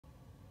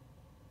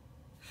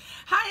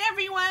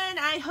everyone,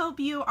 I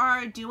hope you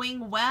are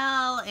doing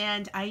well,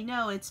 and I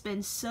know it's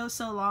been so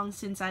long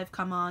since I've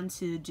come on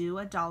to do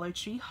a Dollar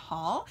Tree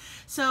haul,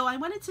 so I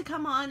wanted to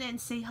come on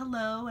and say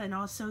hello and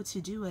also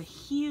to do a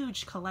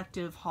huge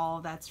collective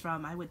haul that's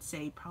from, I would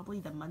say, probably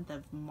the month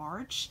of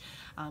March,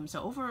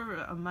 so over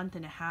a month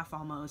and a half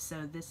almost.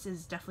 So this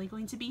is definitely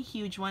going to be a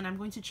huge one. I'm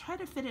going to try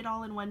to fit it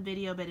all in one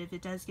video, but if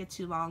it does get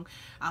too long,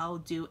 I'll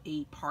do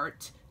a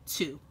part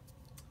 2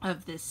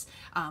 of this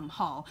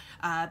haul,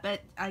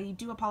 but I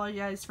do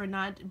apologize for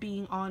not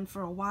being on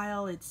for a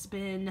while. Life's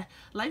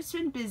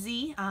been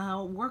busy.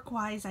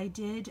 Work-wise, I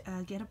did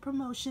get a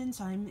promotion,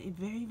 so I'm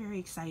very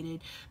excited.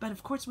 But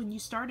of course, when you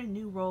start a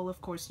new role, of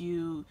course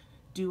you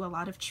do a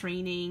lot of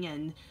training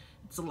and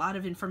it's a lot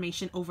of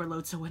information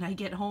overload. So when I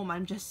get home,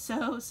 I'm just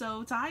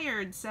so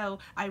tired. So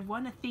I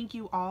want to thank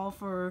you all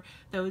for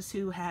those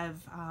who have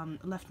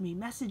left me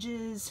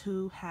messages,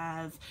 who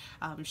have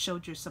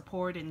showed your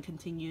support and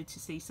continue to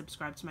stay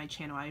subscribed to my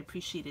channel. I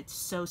appreciate it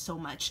so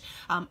much.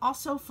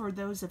 Also, for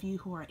those of you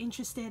who are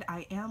interested,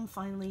 I am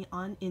finally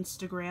on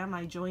Instagram.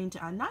 I joined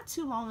not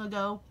too long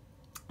ago,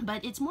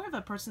 but it's more of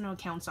a personal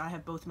account, so I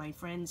have both my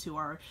friends who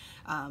are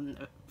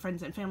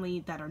friends and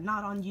family that are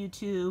not on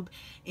YouTube,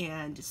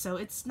 and so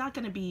it's not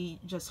going to be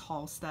just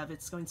haul stuff.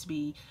 It's going to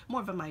be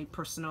more of my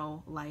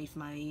personal life,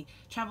 my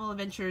travel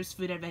adventures,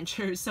 food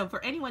adventures. So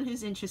for anyone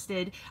who's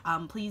interested,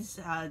 please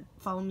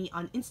follow me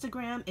on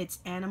Instagram. It's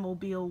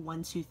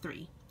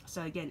Animalbill123.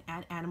 So again,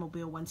 at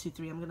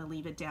Animalbill123, I'm going to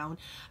leave it down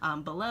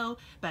below,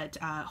 but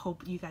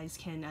hope you guys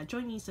can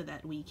join me so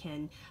that we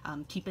can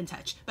keep in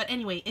touch. But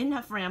anyway,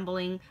 enough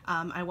rambling.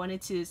 I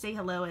wanted to say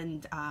hello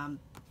and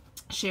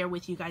share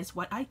with you guys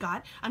what I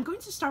got. I'm going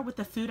to start with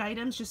the food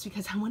items just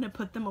because I want to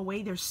put them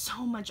away. There's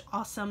so much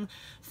awesome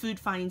food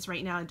finds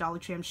right now at Dollar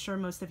Tree. I'm sure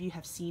most of you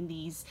have seen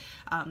these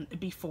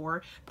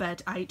before,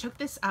 but I took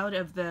this out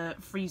of the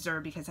freezer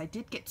because I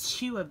did get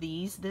 2 of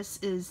these. This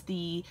is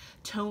the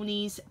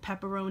Tony's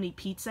pepperoni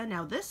pizza.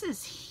 Now this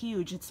is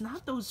huge. It's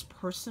not those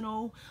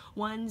personal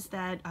ones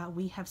that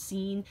we have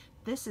seen.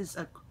 This is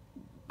a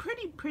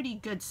pretty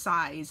good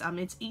size.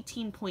 It's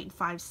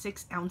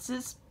 18.56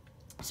 ounces.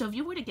 So if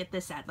you were to get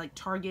this at like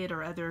Target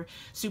or other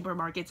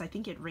supermarkets, I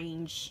think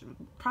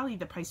probably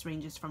the price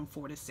ranges from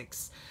 $4 to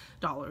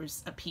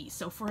 $6 a piece.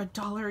 So for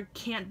 $1,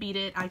 can't beat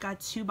it. I got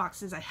 2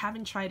 boxes. I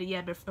haven't tried it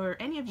yet, but for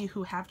any of you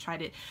who have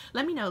tried it,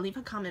 let me know. Leave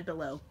a comment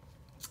below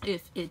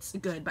if it's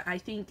good. But I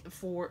think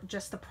for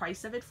just the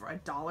price of it, for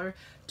 $1,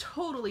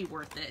 totally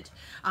worth it.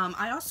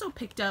 I also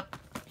picked up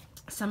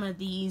some of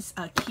these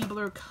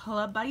Keebler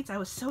Club Bites. I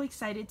was so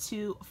excited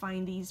to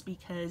find these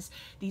because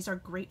these are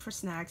great for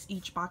snacks.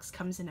 Each box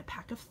comes in a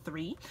pack of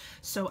 3.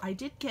 So I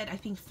did get, I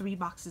think, 3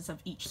 boxes of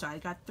each. So I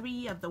got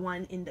 3 of the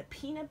one in the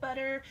peanut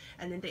butter,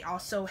 and then they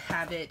also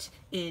have it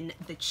in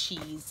the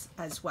cheese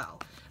as well.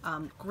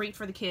 Great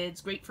for the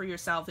kids, great for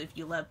yourself if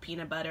you love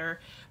peanut butter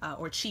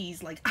or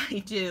cheese like I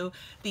do.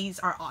 These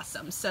are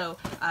awesome. So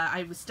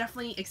I was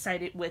definitely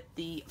excited with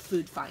the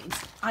food finds.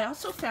 I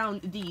also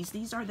found these.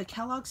 These are the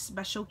Kellogg's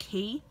Special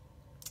K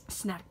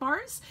snack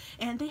bars,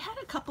 and they had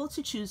a couple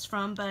to choose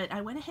from, but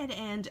I went ahead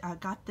and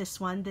got this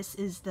one. This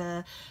is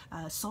the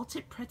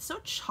salted pretzel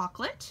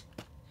chocolate,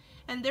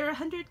 and they're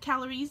 100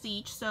 calories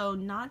each, so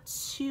not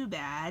too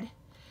bad.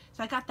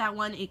 So I got that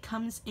one. It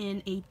comes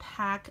in a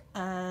pack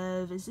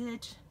of, is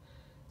it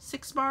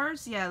 6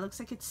 bars? Yeah, it looks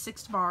like it's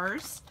 6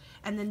 bars.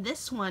 And then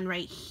this one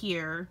right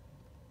here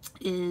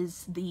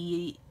is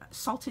the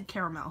salted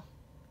caramel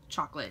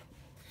chocolate.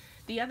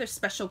 The other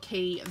Special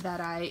K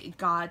that I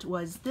got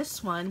was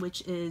this one,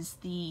 which is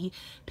the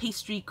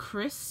pastry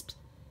crisp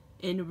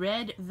in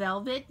red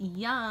velvet.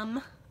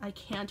 Yum! I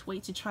can't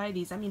wait to try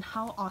these. I mean,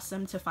 how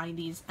awesome to find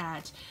these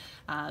at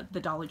the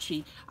Dollar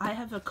Tree. I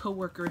have a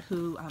coworker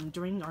who,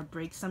 during our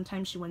break,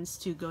 sometimes she wants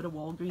to go to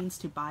Walgreens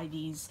to buy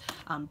these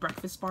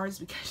breakfast bars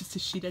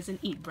because she doesn't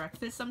eat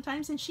breakfast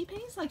sometimes, and she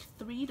pays like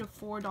 $3 to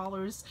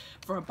 $4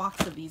 for a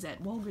box of these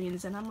at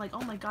Walgreens, and I'm like,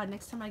 oh my god,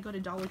 next time I go to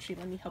Dollar Tree,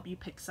 let me help you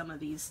pick some of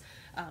these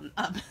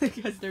up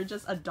because they're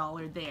just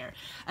 $1 there.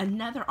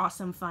 Another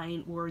awesome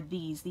find were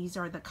these. These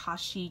are the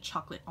Kashi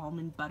chocolate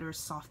almond butter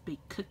soft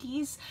baked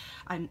cookies.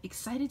 I'm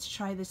excited to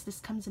try this. This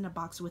comes in a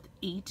box with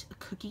 8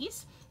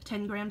 cookies,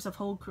 10 grams of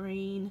whole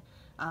grain,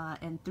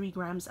 and 3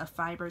 grams of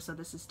fiber, so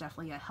this is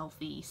definitely a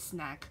healthy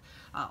snack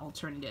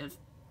alternative.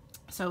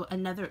 So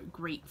another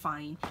great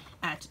find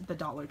at the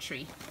Dollar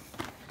Tree.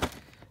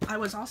 I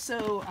was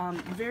also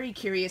very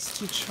curious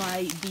to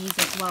try these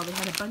as well. They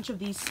had a bunch of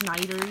these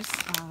Snyder's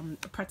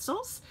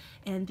pretzels,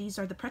 and these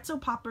are the Pretzel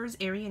Poppers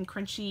Airy and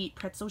Crunchy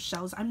Pretzel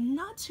Shells. I'm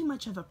not too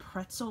much of a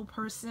pretzel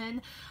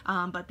person,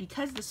 but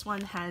because this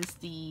one has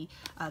the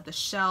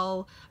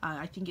shell,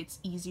 I think it's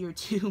easier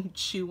to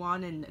chew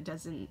on and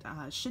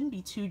it shouldn't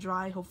be too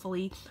dry,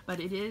 hopefully.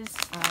 But it is,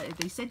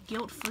 they said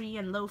guilt-free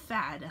and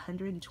low-fat,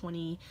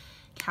 120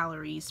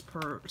 calories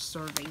per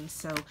serving.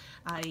 So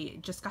I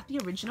just got the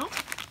original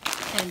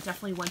and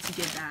definitely want to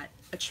give that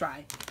a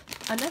try.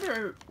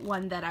 Another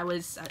one that I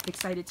was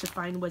excited to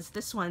find was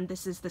this one.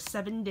 This is the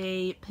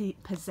 7-Day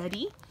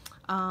Pizzetti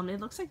It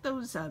looks like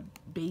those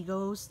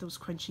bagels, those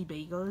crunchy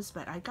bagels,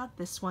 but I got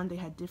this one. They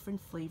had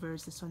different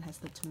flavors. This one has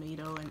the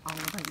tomato and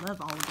olive. I love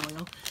olive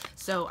oil,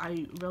 so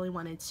I really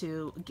wanted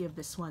to give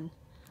this one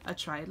a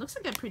try. It looks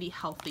like a pretty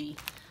healthy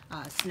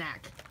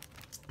snack.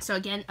 So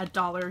again,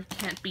 $1,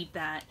 can't beat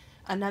that.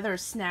 Another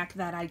snack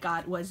that I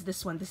got was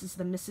this one. This is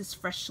the Mrs.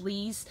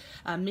 Freshley's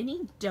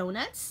mini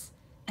donuts.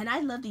 And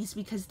I love these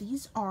because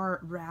these are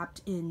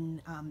wrapped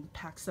in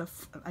packs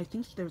of, I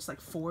think there's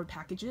like 4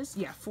 packages.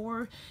 Yeah,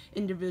 4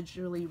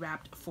 individually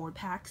wrapped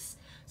 4-packs.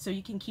 So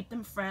you can keep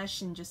them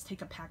fresh and just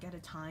take a pack at a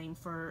time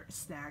for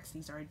snacks.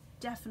 These are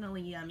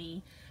definitely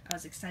yummy. I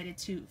was excited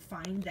to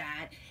find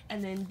that.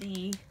 And then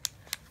the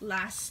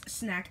last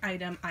snack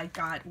item I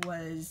got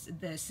was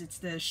this. It's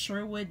the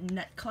Sherwood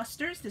Nut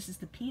Clusters. This is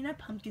the peanut,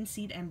 pumpkin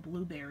seed, and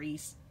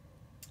blueberries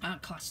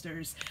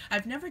clusters.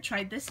 I've never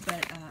tried this,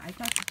 but I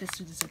thought that this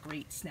was a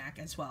great snack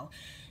as well.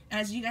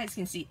 As you guys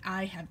can see,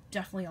 I have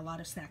definitely a lot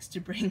of snacks to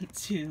bring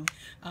to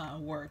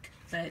work.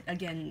 But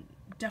again,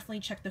 definitely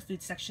check the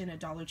food section at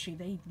Dollar Tree.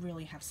 They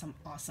really have some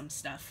awesome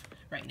stuff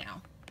right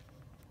now.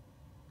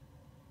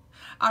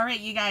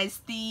 Alright, you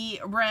guys, the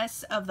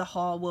rest of the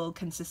haul will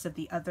consist of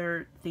the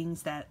other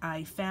things that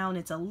I found.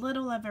 It's a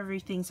little of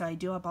everything, so I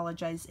do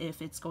apologize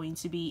if it's going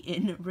to be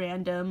in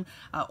random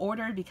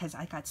order because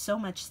I got so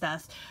much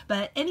stuff.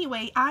 But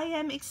anyway, I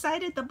am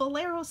excited. The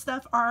Bolero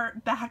stuff are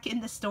back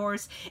in the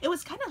stores. It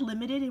was kind of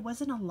limited. It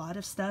wasn't a lot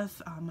of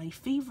stuff. My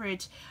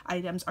favorite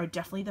items are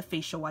definitely the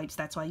facial wipes.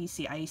 That's why you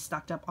see I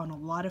stocked up on a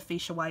lot of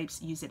facial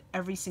wipes. Use it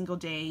every single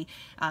day.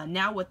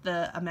 Now with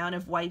the amount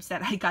of wipes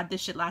that I got,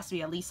 this should last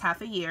me at least half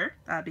a year.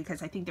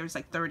 Because I think there's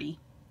like 30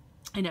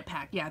 in a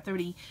pack. Yeah,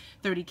 30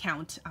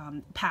 count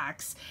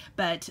packs.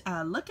 But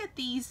look at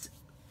these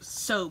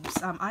soaps.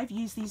 I've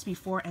used these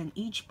before, and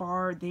each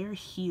bar, they're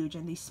huge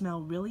and they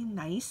smell really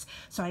nice.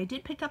 So I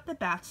did pick up the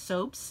bath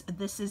soaps.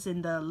 This is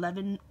in the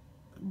lemon,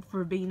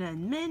 verbena,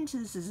 and mint.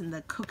 This is in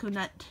the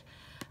coconut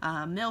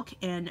milk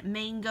and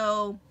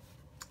mango.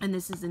 And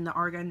this is in the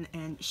argan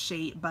and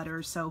shea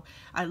butter. So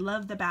I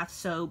love the bath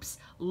soaps,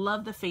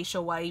 love the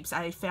facial wipes.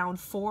 I found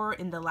 4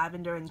 in the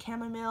lavender and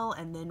chamomile,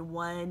 and then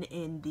 1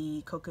 in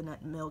the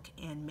coconut milk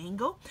and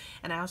mango.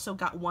 And I also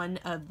got 1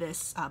 of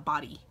this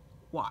body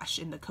wash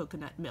in the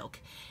coconut milk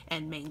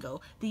and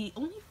mango. The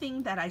only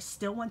thing that I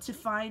still want to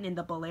find in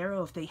the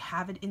Bolero, if they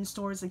have it in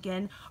stores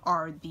again,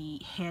 are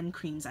the hand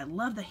creams. I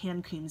love the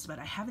hand creams, but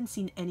I haven't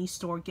seen any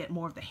store get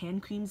more of the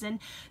hand creams in.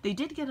 They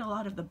did get a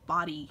lot of the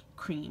body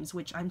creams,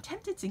 which I'm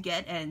tempted to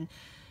get and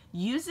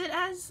use it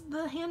as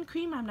the hand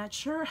cream. I'm not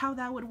sure how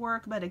that would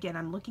work, but again,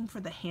 I'm looking for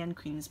the hand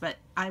creams. But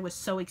I was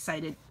so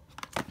excited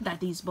that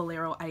these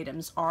Bolero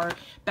items are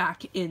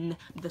back in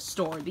the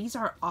store. These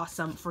are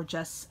awesome for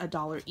just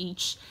 $1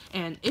 each.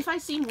 And if I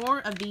see more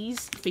of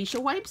these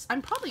facial wipes,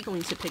 I'm probably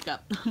going to pick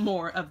up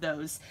more of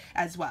those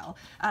as well.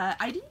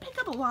 I didn't pick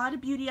up a lot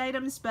of beauty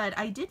items, but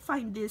I did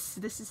find this.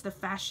 This is the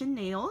Fashion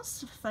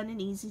Nails, fun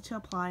and easy to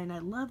apply, and I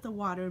love the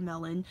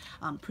watermelon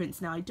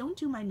prints. Now, I don't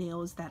do my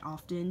nails that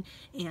often,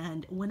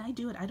 and when I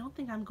do it, I don't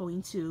think I'm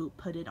going to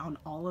put it on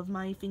all of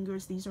my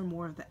fingers. These are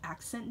more of the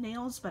accent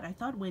nails, but I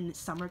thought when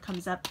summer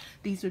comes up,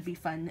 these would be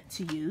fun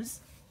to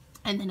use.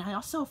 And then I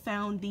also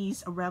found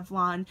these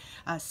Revlon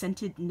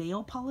scented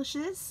nail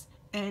polishes,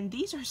 and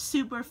these are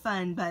super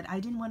fun, but I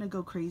didn't want to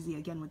go crazy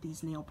again with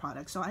these nail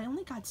products, so I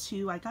only got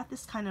 2. I got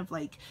this kind of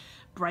like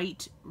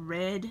bright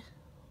red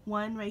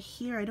one right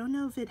here. I don't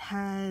know if it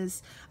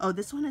has, oh,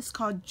 this one is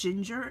called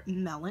Ginger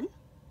Melon.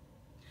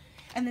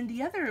 And then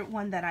the other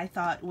one that I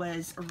thought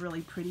was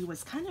really pretty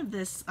was kind of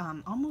this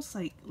almost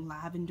like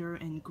lavender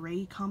and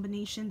gray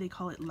combination. They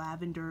call it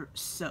lavender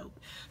soap.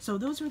 So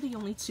those were the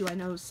only 2. I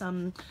know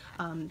some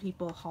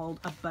people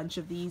hauled a bunch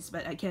of these,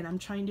 but again, I'm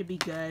trying to be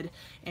good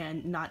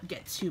and not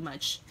get too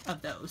much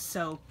of those.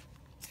 So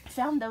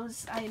found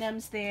those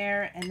items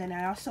there. And then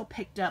I also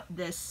picked up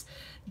this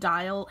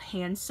Dial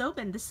hand soap,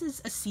 and this is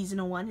a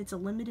seasonal one. It's a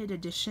limited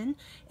edition,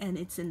 and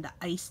it's in the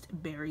iced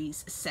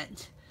berries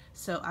scent.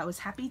 So I was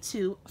happy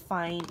to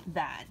find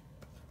that.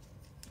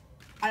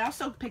 I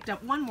also picked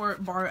up 1 more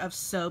bar of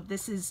soap.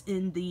 This is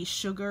in the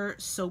Sugar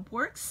Soap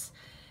Works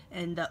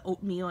and the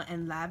oatmeal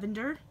and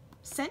lavender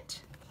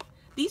scent.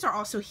 These are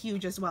also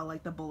huge as well,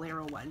 like the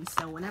Bolero ones.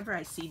 So whenever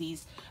I see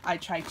these, I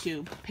try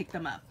to pick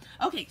them up.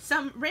 Okay,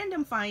 some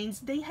random finds.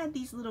 They had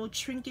these little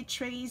trinket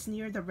trays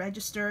near the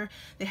register.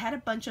 They had a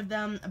bunch of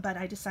them, but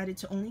I decided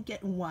to only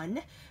get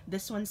 1.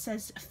 This one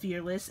says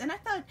Fearless. And I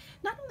thought,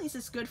 not only is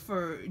this good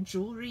for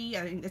jewelry,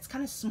 I mean, it's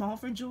kind of small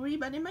for jewelry,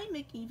 but it might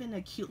make even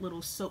a cute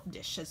little soap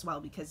dish as well,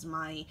 because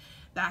my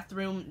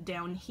bathroom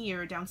down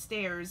here,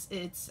 downstairs,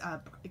 it's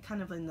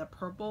kind of in the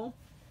purple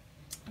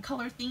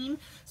color theme,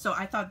 so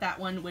I thought that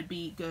one would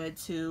be good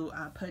to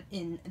put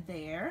in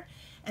there.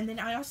 And then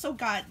I also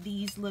got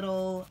these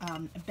little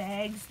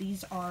bags.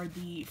 These are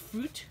the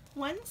fruit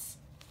ones,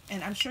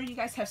 And I'm sure you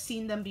guys have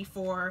seen them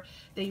before.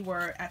 They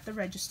were at the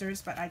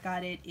registers, but I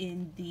got it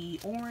in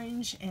the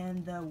orange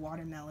and the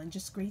watermelon.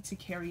 Just great to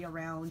carry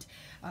around,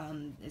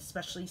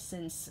 especially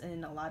since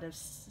in a lot of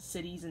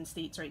cities and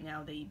states right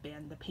now they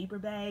ban the paper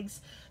bags.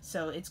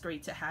 So it's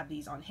great to have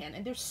these on hand.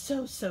 And they're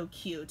so, so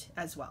cute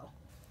as well.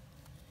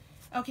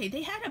 Okay,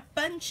 they had a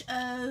bunch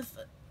of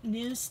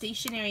new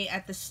stationery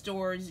at the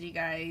stores, you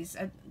guys.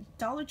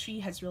 Dollar Tree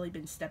has really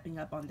been stepping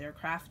up on their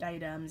craft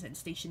items and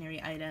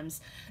stationery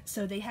items.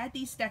 So they had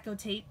these deco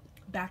tape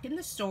back in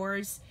the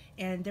stores,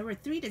 and there were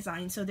 3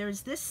 designs. So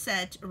there's this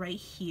set right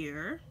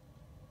here.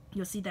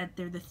 You'll see that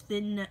they're the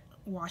thin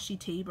washi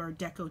tape, or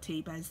deco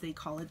tape as they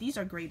call it. These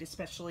are great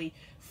especially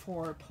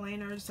for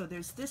planners. So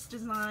there's this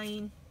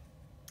design.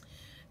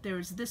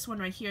 There's this one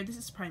right here. This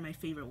is probably my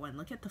favorite one.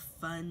 Look at the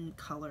fun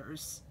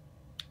colors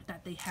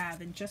that they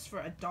have, and just for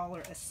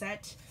 $1 a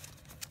set.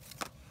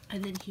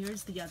 And then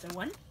here's the other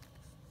one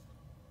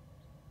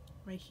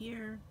right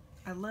here.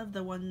 I love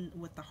the one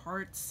with the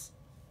hearts.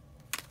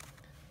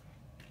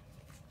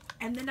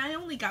 And then I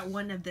only got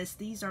one of this.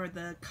 These are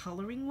the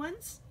coloring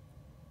ones,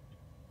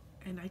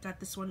 and I got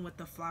this one with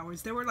the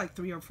flowers. There were like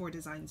 3 or 4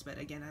 designs, but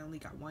again, I only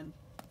got one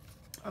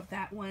of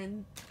that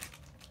one.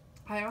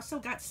 I also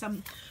got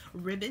some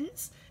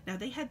ribbons. Now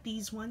they had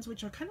these ones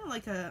which are kind of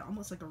like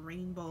almost like a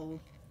rainbow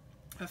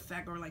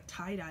effect, or like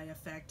tie-dye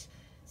effect.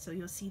 So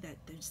you'll see that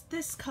there's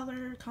this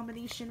color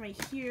combination right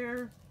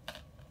here.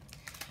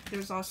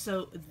 There's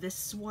also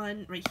this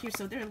one right here.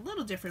 So they're a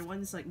little different.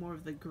 One's like more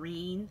of the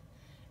green,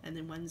 and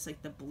then one's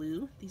like the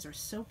blue. These are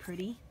so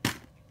pretty.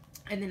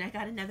 And then I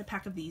got another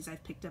pack of these.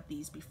 I've picked up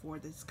these before.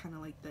 This is kind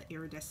of like the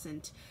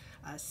iridescent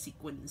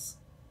sequins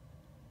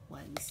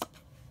ones.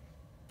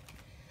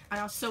 I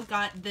also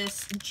got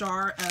this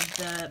jar of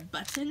the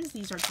buttons.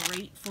 These are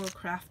great for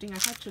crafting. I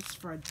thought just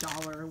for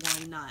 $1,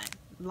 why not?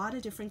 A lot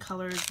of different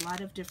colors, a lot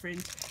of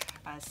different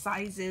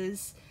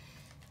sizes.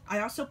 I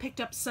also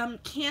picked up some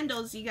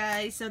candles, you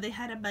guys. So they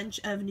had a bunch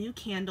of new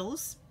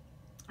candles.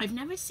 I've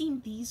never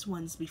seen these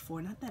ones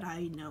before, not that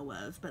I know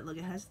of, but look,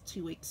 it has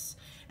 2 wicks.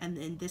 And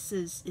then this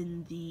is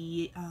in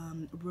the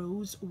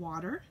rose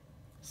water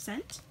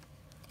scent.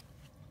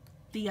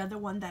 The other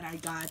one that I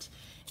got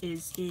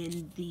is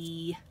in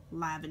the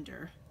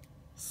lavender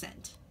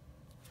scent.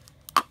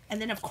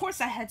 And then of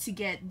course I had to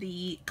get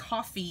the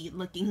coffee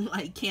looking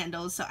like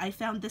candles. So I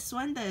found this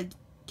one, the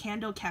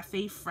Candle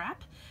Cafe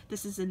Frappe.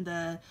 This is in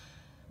the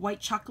white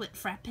chocolate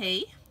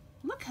frappe.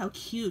 Look how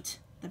cute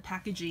the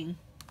packaging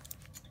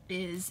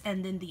is.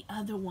 And then the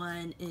other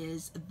one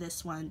is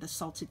this one, the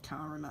salted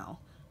caramel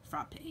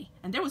frappe.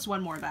 And there was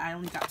one more, but I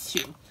only got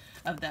 2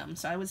 of them.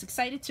 So I was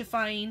excited to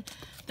find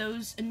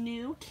those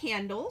new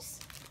candles.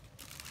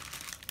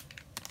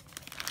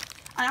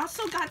 I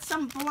also got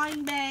some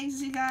blind bags,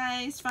 you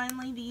guys.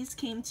 Finally, these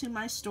came to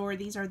my store.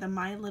 These are the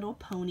My Little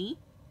Pony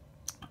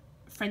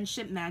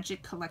Friendship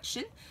Magic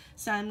collection.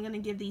 So I'm going to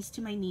give these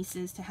to my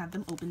nieces to have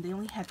them open. They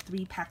only had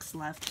 3 packs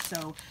left,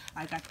 so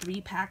I got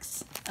 3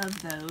 packs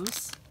of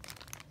those.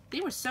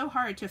 They were so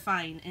hard to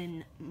find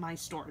in my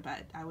store,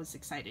 but I was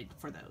excited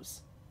for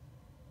those.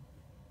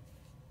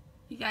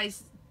 You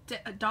guys,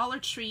 Dollar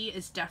Tree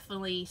is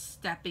definitely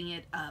stepping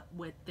it up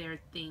with their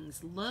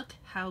things. Look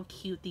how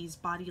cute these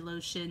body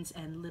lotions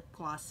and lip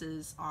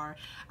glosses are.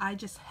 I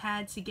just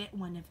had to get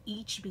one of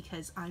each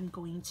because I'm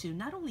going to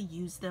not only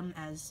use them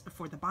as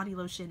for the body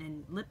lotion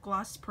and lip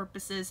gloss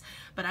purposes,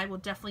 but I will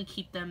definitely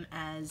keep them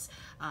as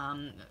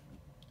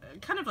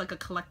kind of like a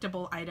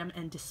collectible item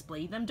and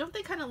display them. Don't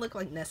they kind of look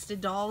like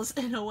nested dolls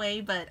in a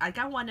way? But I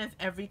got one of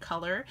every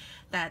color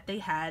that they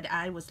had.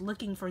 I was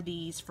looking for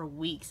these for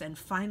weeks, and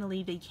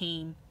finally they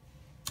came.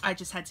 I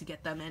just had to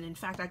get them, and in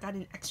fact I got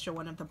an extra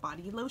one of the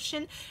body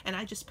lotion, and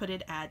I just put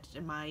it at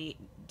my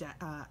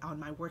on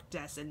my work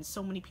desk, and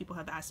so many people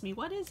have asked me,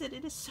 what is it?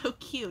 It is so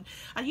cute.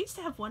 I used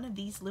to have one of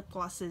these lip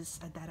glosses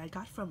that I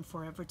got from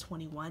Forever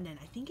 21, and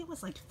I think it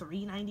was like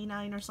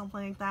 $3.99 or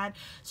something like that.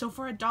 So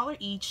for $1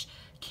 each,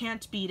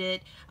 can't beat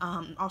it.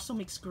 Also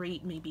makes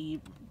great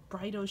maybe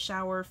bridal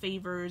shower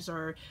favors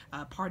or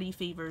party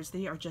favors.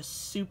 They are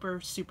just super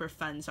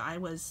fun. So I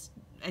was,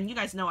 and you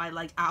guys know I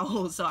like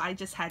owls, so I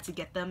just had to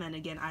get them. And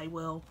again, I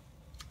will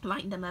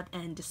line them up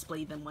and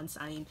display them once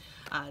I'm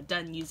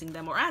done using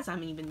them, or as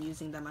I'm even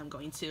using them, I'm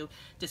going to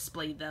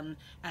display them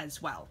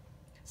as well.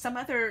 Some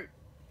other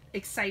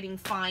exciting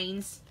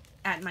finds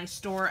at my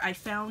store. I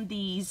found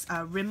these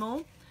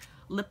Rimmel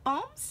lip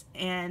balms,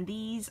 and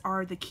these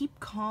are the Keep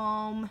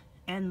Calm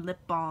and lip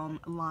balm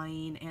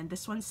line, and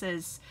this one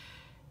says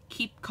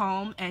Keep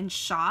Calm and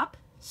Shop.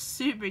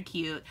 Super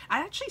cute. I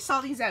actually saw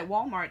these at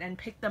Walmart and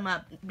picked them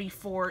up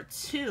before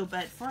too,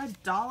 but for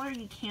 $1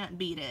 you can't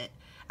beat it.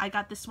 I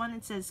got this one.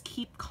 It says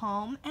Keep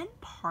Calm and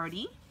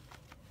Party.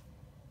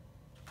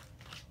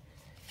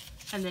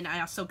 And then I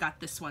also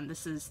got this one.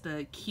 This is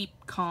the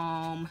Keep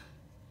Calm,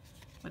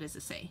 what does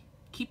it say?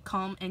 Keep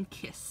Calm and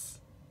Kiss.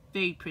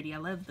 Very pretty. I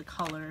love the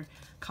color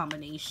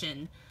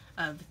combination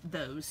of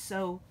those.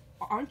 So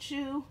aren't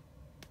you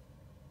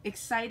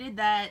excited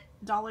that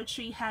Dollar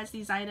Tree has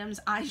these items.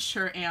 I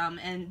sure am,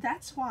 and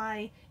that's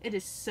why it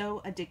is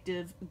so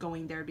addictive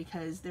going there,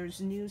 because there's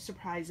new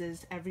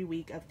surprises every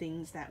week of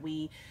things that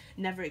we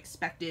never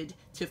expected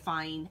to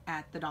find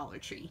at the Dollar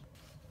Tree.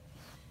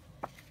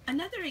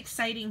 Another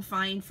exciting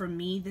find for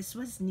me, this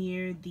was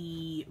near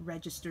the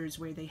registers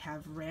where they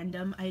have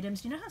random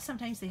items. You know how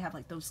sometimes they have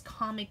like those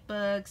comic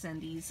books and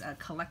these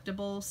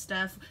collectible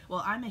stuff?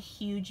 Well, I'm a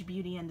huge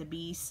Beauty and the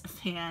Beast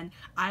fan.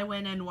 I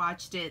went and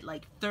watched it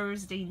like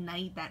Thursday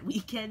night that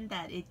weekend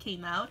that it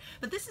came out.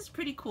 But this is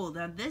pretty cool.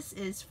 Now this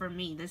is for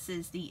me. This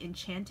is the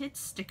Enchanted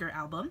sticker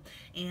album,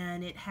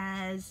 and it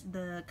has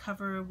the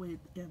cover with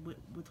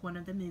one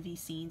of the movie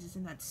scenes.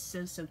 Isn't that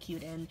so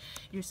cute? And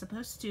you're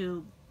supposed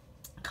to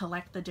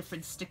collect the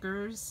different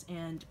stickers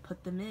and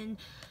put them in,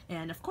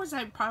 and of course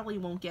I probably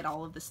won't get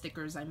all of the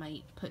stickers. I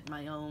might put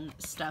my own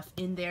stuff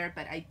in there,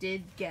 but I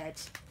did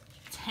get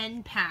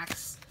 10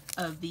 packs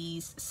of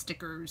these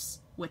stickers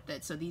with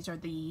it. So these are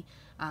the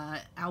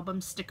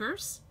album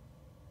stickers,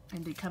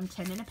 and they come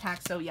 10 in a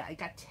pack. So yeah, I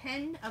got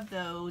 10 of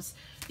those.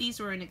 These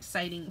were an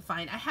exciting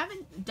find. I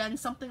haven't done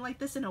something like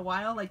this in a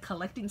while, like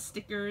collecting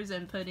stickers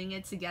and putting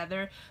it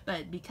together,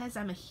 but because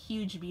I'm a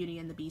huge Beauty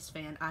and the Beast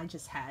fan, I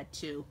just had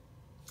to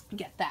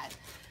get that.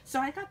 So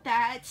I got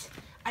that.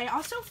 I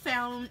also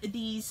found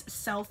these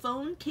cell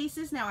phone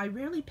cases. Now I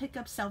rarely pick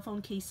up cell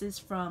phone cases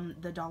from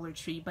the Dollar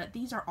Tree, but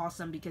these are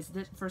awesome because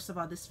this, first of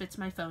all, this fits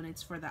my phone.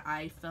 It's for the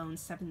iPhone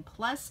 7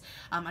 Plus.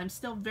 I'm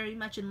still very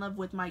much in love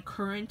with my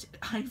current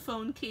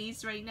iPhone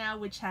case right now,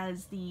 which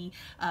has the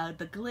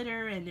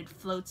glitter and it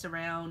floats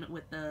around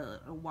with the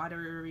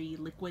watery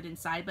liquid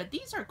inside. But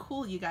these are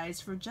cool, you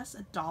guys. For just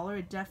 $1,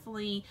 it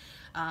definitely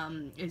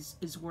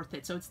is worth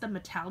it. So it's the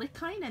metallic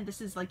kind, and this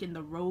is like in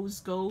the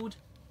rose gold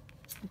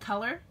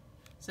color.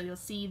 So you'll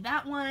see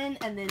that one,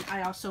 and then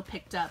I also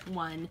picked up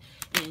one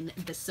in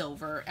the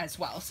silver as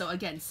well. So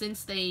again,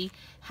 since they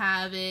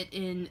have it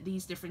in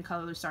these different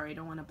colors, sorry, I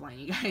don't want to blind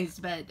you guys,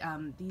 but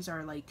these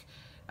are like,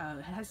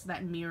 it has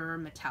that mirror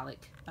metallic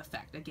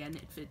effect. Again,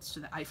 it fits to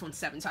the iPhone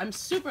 7. So I'm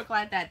super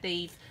glad that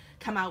they've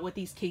come out with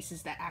these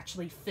cases that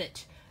actually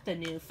fit the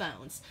new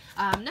phones.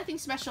 Nothing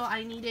special.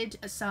 I needed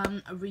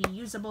some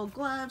reusable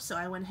gloves, so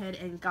I went ahead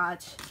and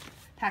got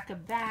a pack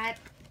of that.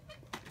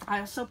 I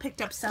also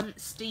picked up some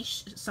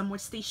more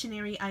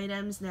stationery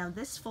items. Now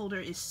this folder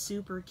is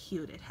super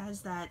cute. It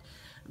has that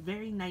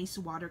very nice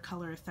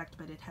watercolor effect,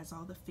 but it has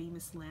all the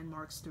famous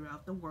landmarks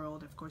throughout the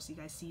world. Of course, you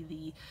guys see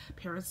the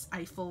Paris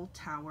Eiffel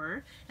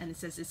Tower, and it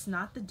says it's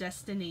not the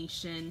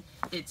destination,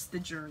 it's the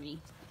journey.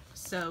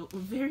 So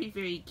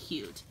very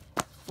cute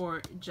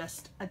for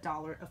just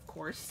 $1, of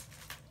course.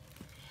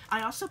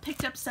 I also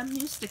picked up some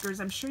new stickers.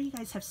 I'm sure you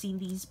guys have seen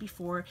these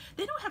before.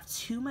 They don't have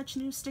too much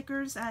new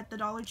stickers at the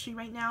Dollar Tree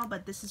right now,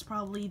 but this is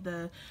probably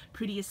the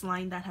prettiest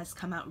line that has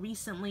come out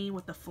recently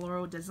with the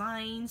floral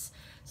designs.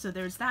 So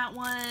there's that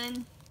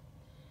one,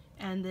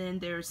 and then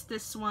there's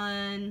this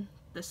one,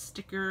 the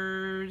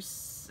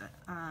stickers,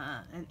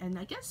 and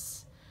I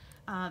guess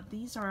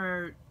these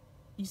are,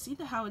 you see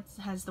how it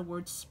has the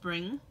word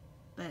spring,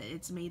 but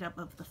it's made up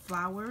of the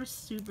flowers.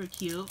 Super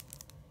cute.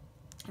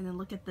 And then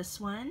look at this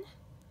one,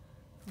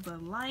 the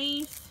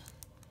life,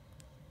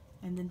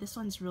 and then this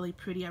one's really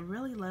pretty. I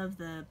really love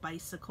the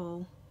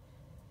bicycle,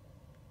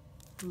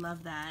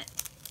 love that.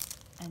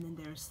 And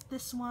then there's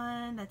this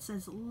one that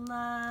says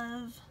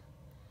love,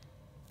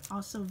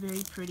 also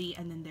very pretty.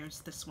 And then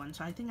there's this one,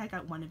 so I think I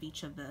got one of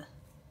each of the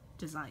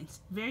designs.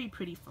 Very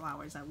pretty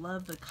flowers. I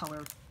love the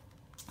color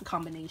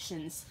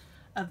combinations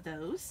of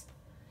those.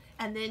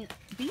 And then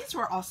these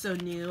were also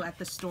new at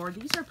the store.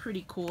 These are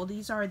pretty cool.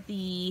 These are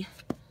the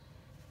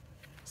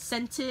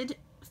scented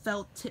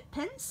felt tip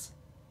pens,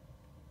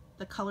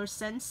 the color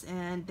scents,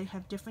 and they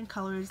have different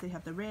colors. They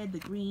have the red, the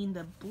green,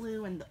 the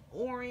blue, and the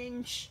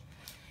orange,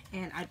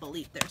 and I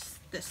believe there's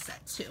this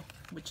set too,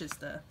 which is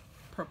the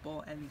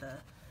purple and the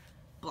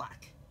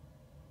black.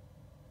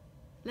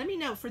 Let me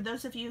know, for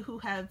those of you who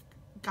have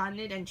gotten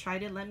it and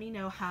tried it, let me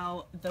know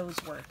how those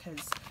work,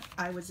 because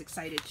I was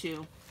excited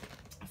to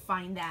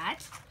find that.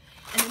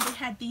 And then they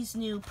had these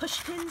new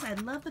push pins. I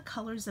love the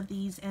colors of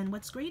these, and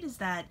what's great is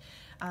that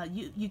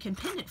you can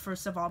pin it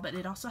first of all, but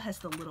it also has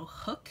the little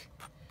hook.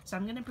 So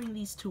I'm gonna bring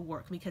these to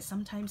work because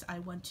sometimes I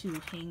want to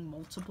hang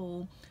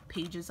multiple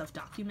pages of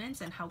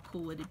documents, and how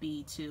cool would it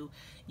be to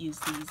use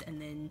these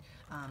and then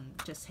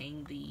just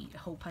hang the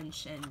hole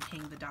punch and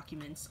hang the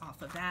documents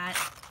off of that.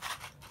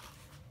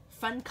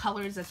 Fun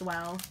colors as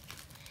well.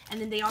 And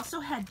then they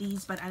also had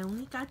these, but I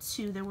only got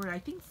 2. There were, I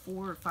think,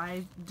 4 or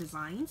 5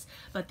 designs,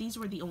 but these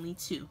were the only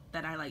 2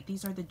 that I like.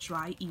 These are the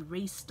dry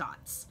erase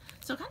dots.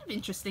 So kind of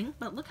interesting,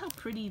 but look how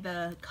pretty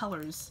the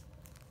colors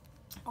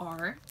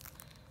are.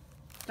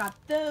 Got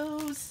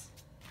those.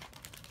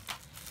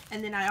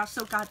 And then I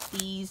also got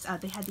these,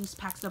 they had these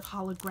packs of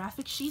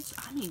holographic sheets.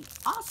 I mean,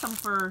 awesome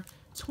for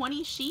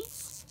 20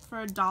 sheets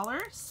for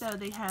 $1. So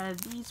they have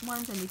these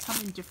ones, and they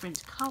come in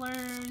different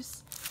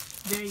colors.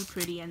 Very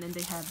pretty. And then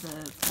they have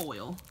the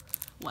foil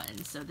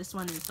one. So this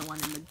one is the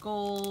one in the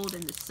gold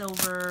and the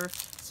silver.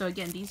 So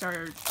again, these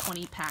are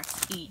 20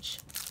 packs each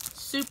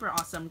super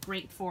awesome,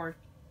 great for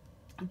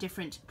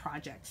different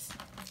projects.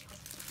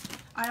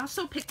 I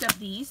also picked up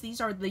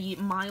these are the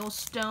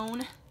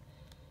Milestone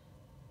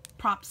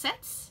prop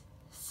sets.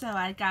 So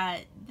I got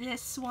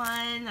this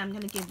one. I'm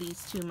gonna give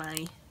these to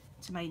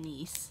my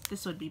niece.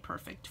 This would be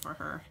perfect for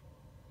her.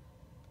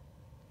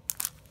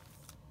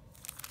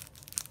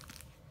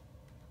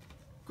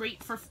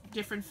 Great for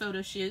different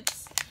photo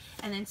shoots.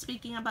 And then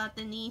speaking about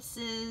the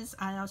nieces,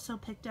 I also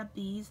picked up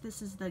these.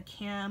 This is the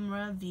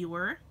camera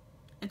viewer.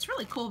 It's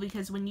really cool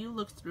because when you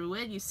look through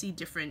it, you see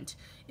different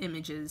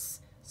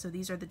images. So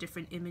these are the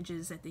different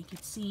images that they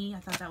could see.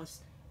 I thought that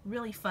was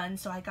really fun.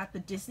 So I got the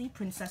Disney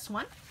Princess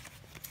one.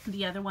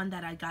 The other one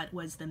that I got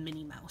was the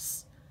Minnie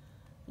Mouse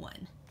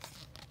one.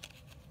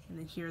 And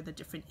then here are the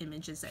different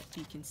images that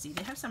you can see.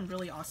 They have some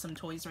really awesome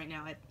toys right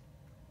now at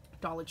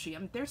Dollar Tree.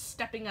 They're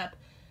stepping up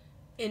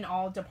in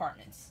all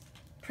departments.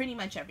 Pretty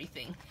much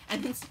everything.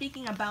 And then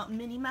speaking about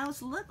Minnie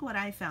Mouse, look what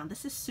I found.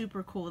 This is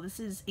super cool. This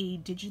is a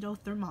digital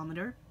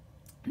thermometer.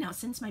 Now,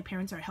 since my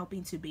parents are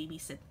helping to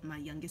babysit my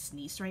youngest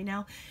niece right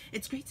now,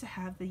 it's great to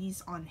have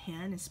these on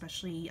hand,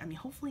 especially, I mean,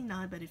 hopefully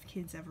not, but if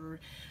kids ever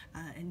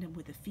end up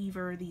with a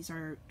fever, these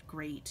are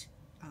great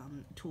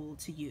tool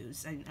to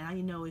use. And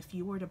I know if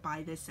you were to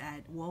buy this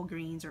at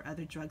Walgreens or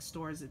other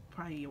drugstores, it's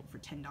probably over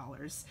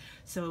 $10.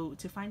 So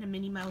to find a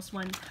Minnie Mouse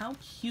one, how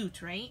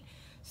cute, right?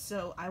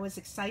 So I was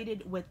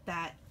excited with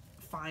that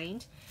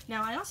find.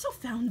 Now I also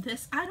found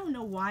this. I don't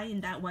know why in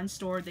that one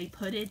store they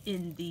put it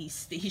in the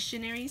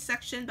stationery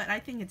section, but I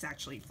think it's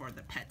actually for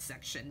the pet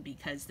section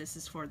because this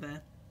is for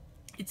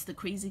it's the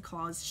Crazy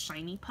Claws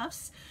Shiny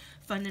Puffs,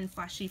 fun and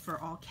flashy for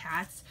all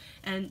cats.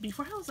 And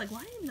before I was like,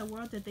 why in the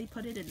world did they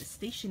put it in the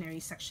stationery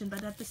section?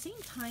 But at the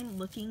same time,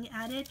 looking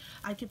at it,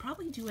 I could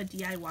probably do a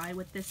DIY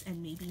with this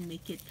and maybe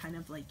make it kind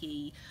of like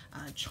a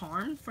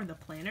charm for the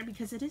planner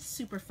because it is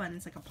super fun.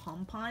 It's like a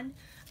pom-pom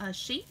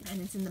shape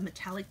and it's in the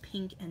metallic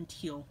pink and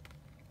teal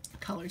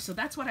color. So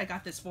that's what I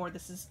got this for.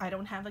 I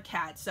don't have a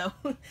cat, so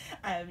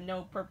I have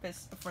no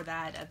purpose for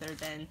that other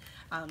than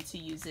to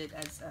use it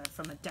as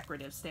from a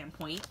decorative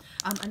standpoint.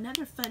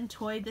 Another fun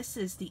toy, this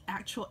is the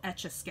actual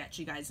Etch-a-Sketch,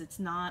 you guys. It's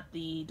not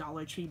the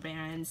Dollar Tree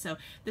brand, so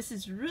this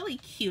is really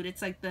cute.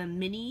 It's like the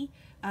mini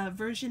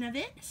version of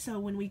it, so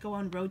when we go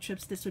on road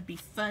trips, this would be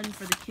fun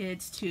for the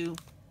kids to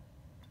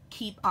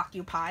keep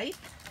occupied.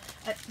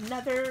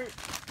 Another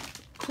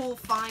cool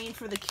find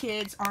for the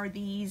kids are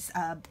these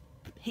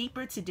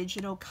paper to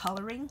digital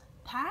coloring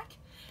pack,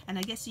 and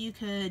I guess you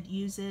could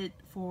use it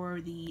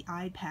for the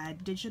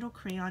iPad. Digital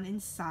crayon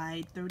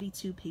inside,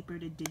 32 paper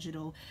to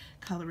digital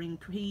coloring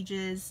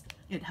pages.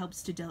 It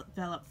helps to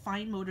develop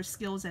fine motor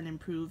skills and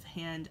improve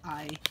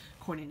hand-eye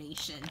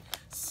coordination.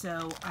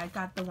 So I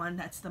got the one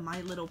that's the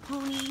My Little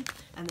Pony,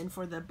 and then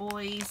for the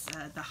boys,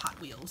 the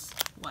Hot Wheels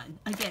one.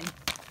 Again,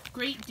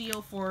 great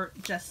deal for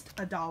just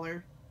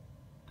 $1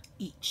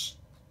 each.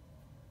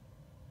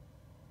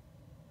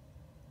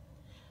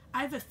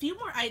 I have a few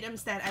more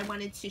items that I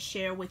wanted to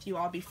share with you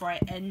all before I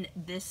end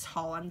this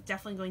haul. I'm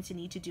definitely going to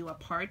need to do a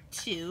part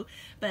 2,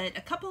 but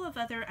a couple of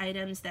other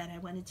items that I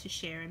wanted to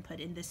share and put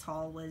in this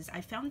haul was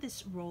I found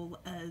this roll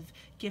of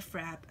gift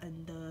wrap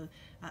in the,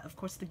 of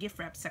course, the gift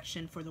wrap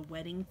section for the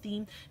wedding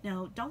theme.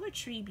 Now, Dollar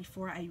Tree,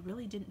 before, I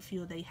really didn't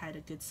feel they had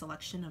a good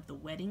selection of the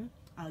wedding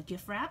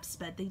gift wraps,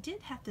 but they did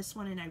have this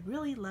one, and I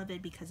really love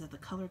it because of the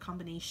color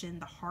combination,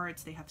 the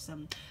hearts. They have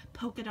some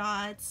polka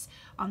dots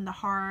on the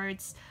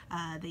hearts.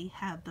 They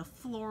have the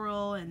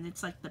floral, and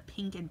it's like the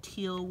pink and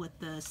teal with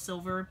the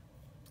silver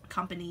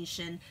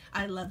combination.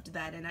 I loved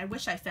that, and I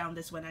wish I found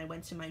this when I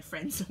went to my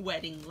friend's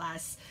wedding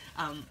last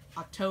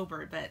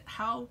October, but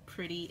how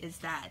pretty is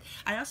that?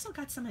 I also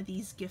got some of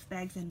these gift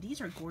bags, and these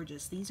are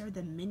gorgeous. These are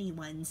the mini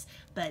ones,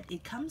 but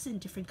it comes in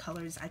different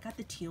colors. I got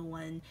the teal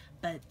one,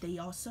 but they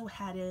also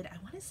had it, I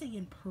want to say,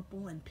 in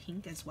purple and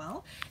pink as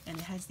well, and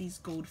it has these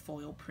gold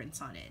foil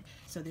prints on it.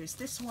 So there's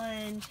this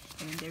one,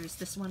 and there's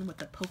this one with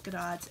the polka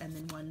dots, and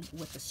then one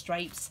with the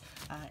stripes,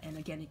 and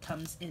again, it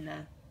comes in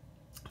a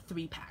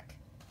 3-pack.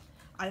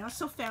 I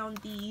also found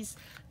these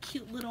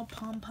cute little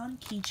pom-pom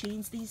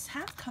keychains. These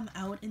have come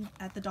out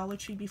at the Dollar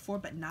Tree before,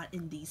 but not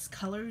in these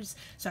colors.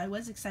 So I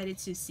was excited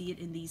to see it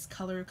in these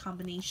color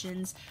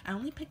combinations. I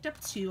only picked up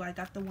 2. I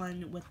got the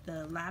one with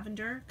the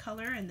lavender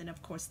color, and then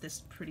of course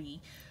this pretty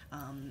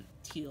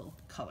teal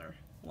color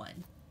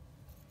one.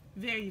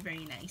 Very,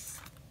 very nice.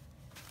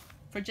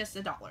 For just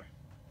 $1.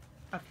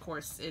 Of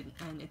course,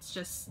 and it's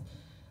just,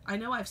 I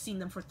know I've seen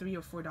them for $3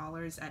 or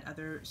 $4 at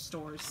other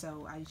stores,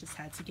 so I just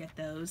had to get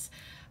those.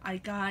 I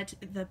got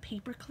the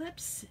paper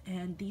clips,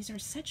 and these are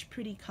such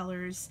pretty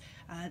colors.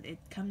 It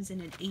comes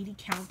in an 80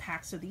 count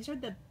pack, so these are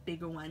the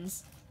bigger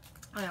ones.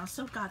 I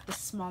also got the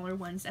smaller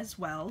ones as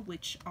well,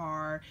 which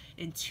are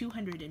in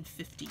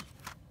 250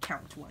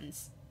 count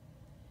ones.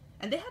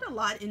 And they had a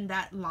lot in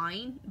that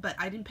line, but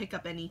I didn't pick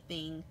up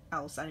anything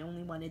else. I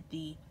only wanted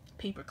the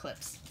paper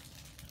clips.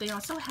 They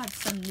also had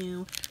some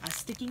new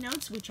sticky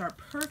notes, which are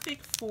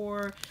perfect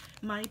for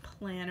my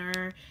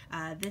planner.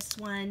 This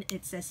one,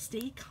 it says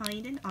 "Stay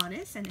kind and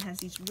honest," and it has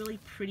these really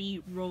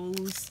pretty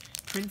rose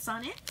prints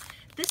on it.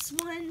 This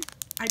one,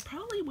 I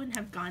probably wouldn't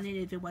have gotten it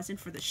if it wasn't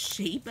for the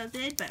shape of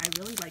it, but I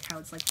really like how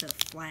it's like the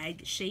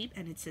flag shape,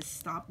 and it says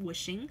stop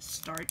wishing,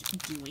 start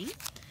doing.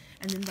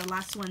 And then the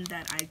last one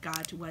that I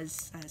got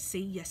was Say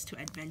Yes to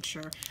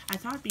Adventure. I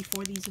thought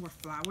before these were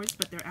flowers,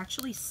 but they're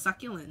actually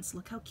succulents.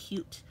 Look how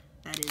cute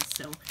that is.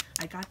 So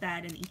I got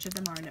that, and each of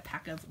them are in a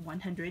pack of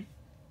 100.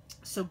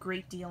 So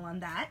great deal on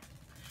that.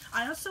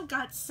 I also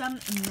got some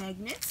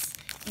magnets,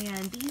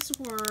 and these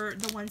were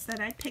the ones that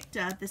I picked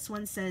up. This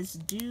one says,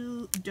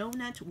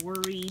 Donut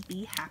Worry,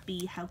 Be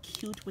Happy. How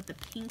cute, with the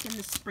pink and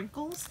the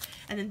sprinkles.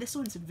 And then this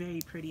one's very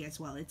pretty as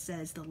well. It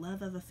says, the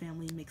love of a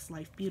family makes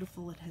life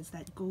beautiful. It has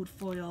that gold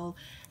foil,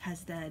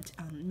 has that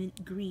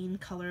mint green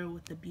color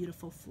with the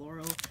beautiful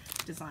floral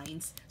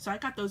designs. So I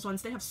got those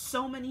ones. They have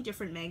so many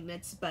different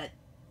magnets, but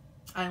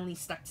I only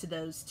stuck to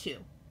those two.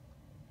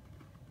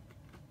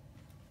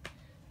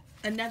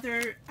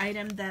 Another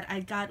item that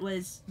I got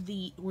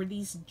were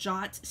these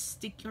Jot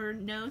sticker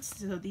notes.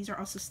 So these are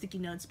also sticky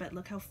notes, but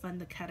look how fun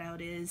the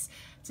cutout is.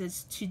 It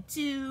says to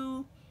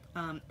do,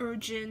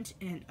 urgent,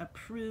 and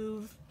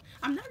approve.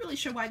 I'm not really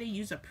sure why they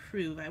use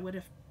approve. I would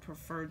have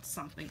preferred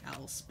something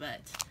else, but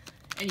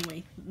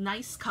anyway,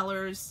 nice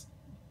colors,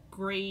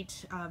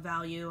 great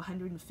value,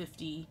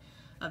 150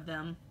 of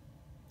them,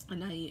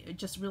 and I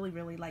just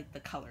really like the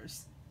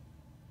colors.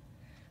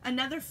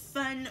 Another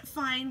fun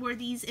find were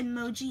these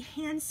emoji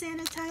hand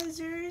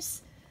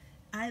sanitizers.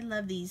 I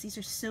love these. These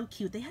are so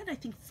cute. They had, I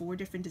think, 4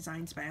 different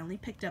designs, but I only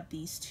picked up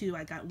these 2.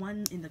 I got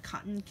one in the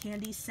cotton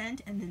candy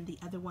scent, and then the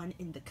other one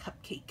in the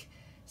cupcake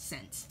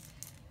scent.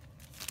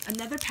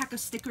 Another pack of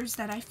stickers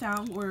that I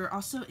found were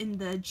also in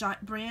the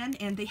Jot brand,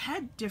 and they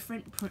had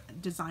different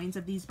designs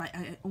of these, but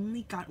I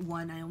only got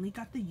one. I only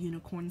got the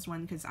unicorns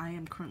one because I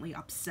am currently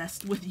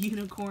obsessed with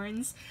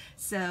unicorns.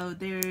 So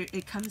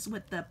it comes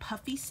with the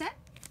puffy set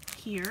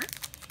here,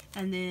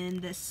 and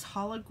then this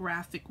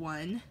holographic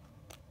one,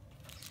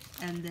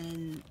 and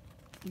then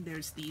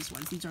there's these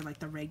ones. These are like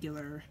the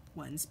regular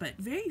ones, but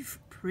very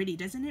pretty.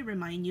 Doesn't it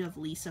remind you of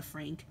Lisa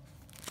Frank?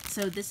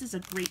 So this is a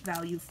great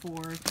value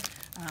for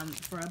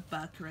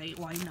 $1, right?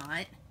 Why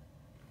not?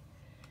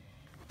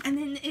 And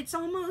then it's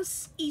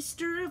almost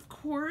Easter, of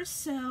course,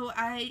 so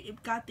I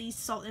got these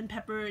salt and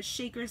pepper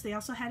shakers. They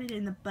also had it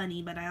in the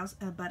bunny, but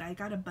I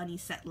got a bunny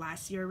set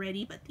last year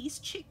already. But these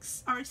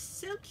chicks are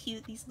so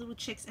cute, these little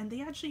chicks, and they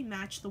actually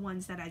match the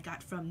ones that I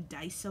got from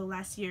Daiso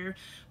last year,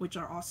 which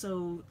are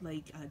also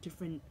like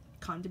different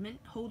condiment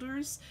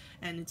holders,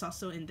 and it's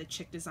also in the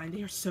chick design.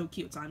 They are so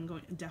cute, so I'm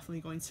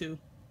definitely going to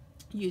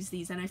use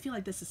these, and I feel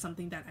like this is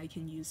something that I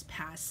can use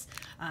past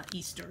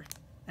Easter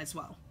as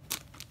well.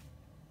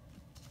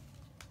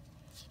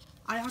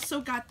 I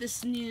also got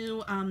this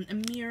new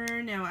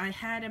mirror. Now, I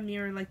had a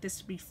mirror like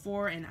this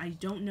before, and I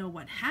don't know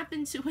what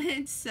happened to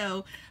it,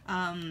 so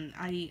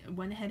I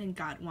went ahead and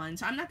got one.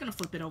 So I'm not going to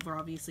flip it over.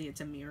 Obviously, it's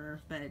a mirror,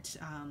 but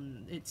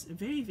it's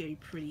very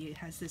pretty. It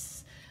has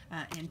this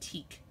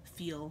antique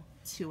feel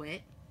to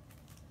it.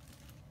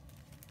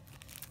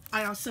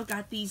 I also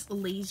got these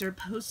laser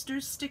poster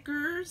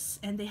stickers,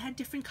 and they had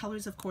different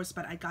colors, of course,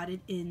 but I got it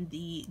in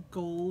the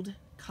gold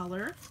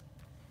color.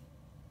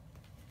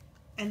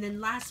 And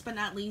then last but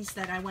not least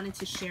that I wanted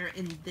to share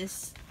in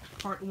this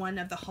part 1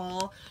 of the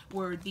haul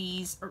were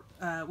these,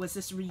 was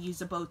this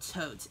reusable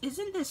totes.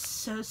 Isn't this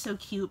so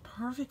cute?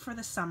 Perfect for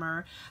the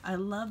summer. I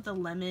love the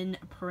lemon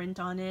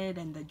print on it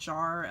and the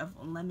jar of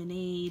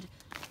lemonade.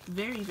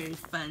 Very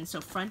fun.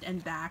 So front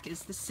and back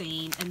is the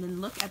same. And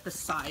then look at the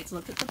sides.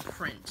 Look at the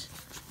print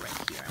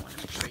right here. I want to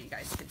make sure you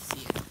guys can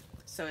see it.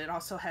 So it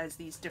also has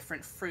these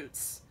different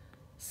fruits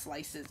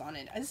slices on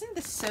it. Isn't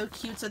this so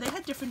cute? So they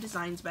had different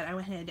designs, but I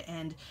went ahead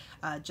and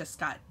just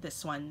got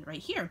this one right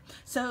here.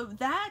 So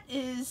that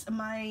is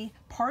my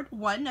part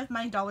 1 of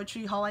my Dollar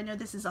Tree haul. I know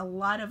this is a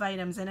lot of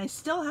items, and I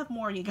still have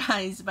more, you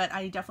guys, but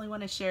I definitely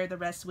want to share the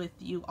rest with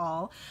you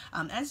all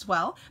as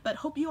well. But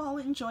hope you all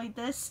enjoyed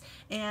this,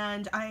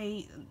 and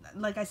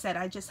like I said,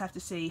 I just have to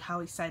say how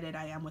excited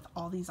I am with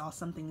all these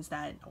awesome things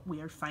that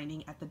we are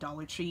finding at the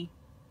Dollar Tree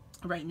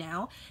right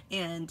now.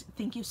 And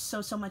thank you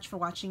so much for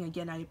watching.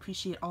 Again, I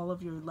appreciate all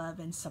of your love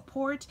and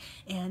support,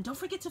 and don't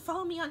forget to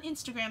follow me on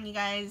Instagram, you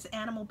guys.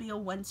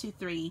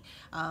 Animalbeal123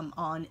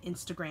 on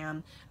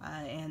Instagram,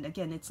 and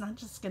again, it's not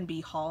just gonna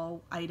be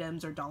haul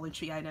items or Dollar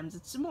Tree items.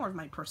 It's more of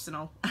my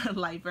personal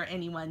life for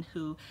anyone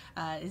who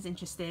is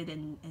interested,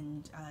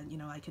 and you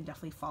know, I can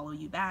definitely follow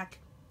you back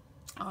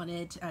on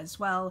it as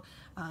well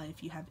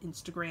if you have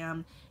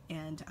Instagram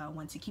and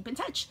want to keep in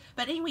touch.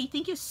 But anyway,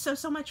 thank you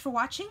so much for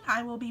watching.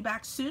 I will be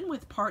back soon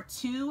with part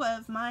 2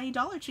 of my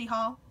Dollar Tree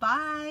haul.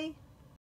 Bye!